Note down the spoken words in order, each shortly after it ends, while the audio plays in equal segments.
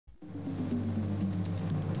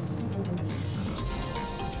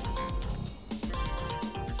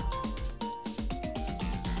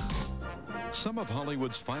Some of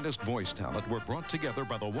Hollywood's finest voice talent were brought together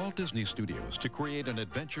by the Walt Disney Studios to create an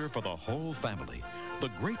adventure for the whole family, The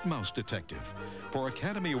Great Mouse Detective. For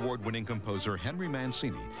Academy Award-winning composer Henry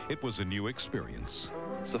Mancini, it was a new experience.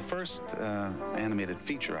 It's the first animated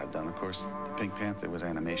feature I've done. Of course, The Pink Panther was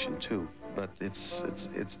animation too, but it's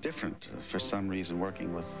different for some reason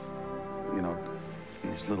working with, you know,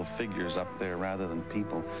 these little figures up there rather than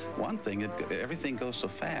people. One thing, everything goes so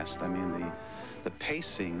fast. I mean, the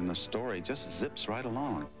pacing and the story just zips right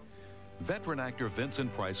along. Veteran actor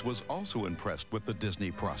Vincent Price was also impressed with the Disney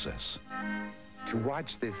process. To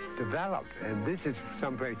watch this develop, and this is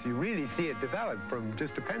someplace you really see it develop from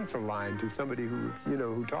just a pencil line to somebody who, you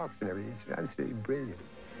know, who talks and everything. It's absolutely brilliant.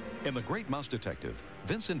 In The Great Mouse Detective,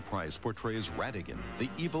 Vincent Price portrays Ratigan, the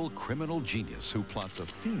evil criminal genius who plots a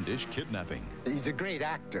fiendish kidnapping. He's a great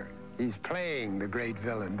actor. He's playing the great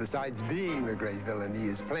villain. Besides being the great villain, he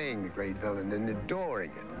is playing the great villain and adoring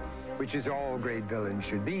it, which is all great villains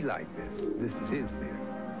should be like this. This is his theater,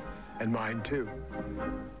 and mine too.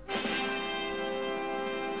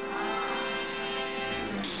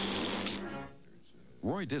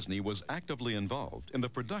 Roy Disney was actively involved in the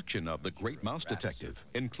production of The Great Mouse Detective,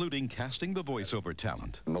 including casting the voiceover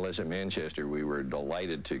talent. Melissa Manchester, we were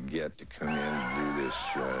delighted to get to come in and do this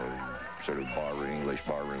sort of English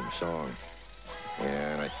barroom song.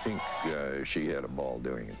 And I think she had a ball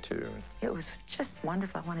doing it, too. It was just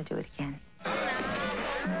wonderful. I want to do it again.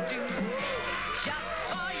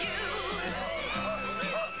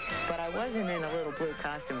 But I wasn't in a little blue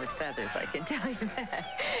costume with feathers, I can tell you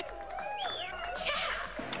that.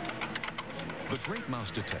 The Great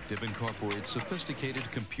Mouse Detective incorporates sophisticated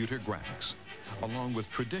computer graphics, along with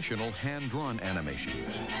traditional hand-drawn animation.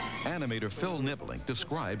 Animator Phil Nibbling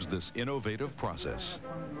describes this innovative process.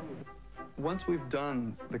 Once we've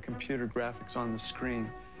done the computer graphics on the screen,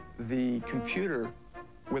 the computer,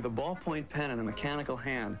 with a ballpoint pen and a mechanical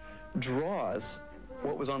hand, draws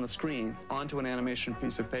what was on the screen onto an animation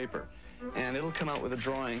piece of paper. And it'll come out with a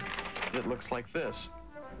drawing that looks like this,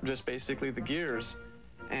 just basically the gears.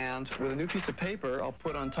 And with a new piece of paper, I'll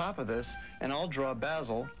put on top of this, and I'll draw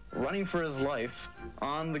Basil running for his life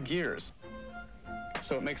on the gears.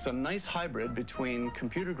 So it makes a nice hybrid between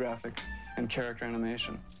computer graphics and character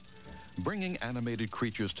animation. Bringing animated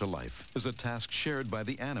creatures to life is a task shared by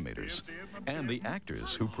the animators and the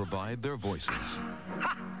actors who provide their voices.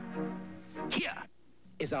 Ha! Here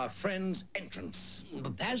is our friend's entrance.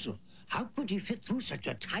 Basil, how could he fit through such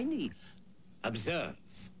a tiny... Observe,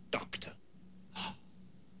 Doctor.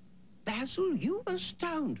 Basil, you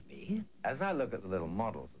astound me. As I look at the little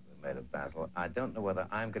models that they made of Basil, I don't know whether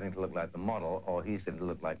I'm going to look like the model or he's going to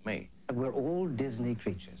look like me. We're all Disney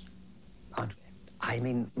creatures, aren't we? I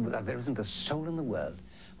mean, there isn't a soul in the world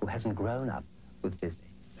who hasn't grown up with Disney.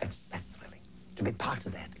 That's thrilling, to be part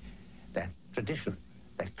of that tradition,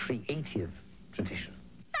 that creative tradition.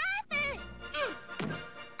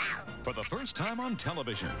 For the first time on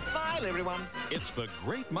television, Smile, everyone. it's The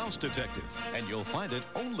Great Mouse Detective, and you'll find it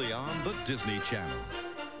only on the Disney Channel.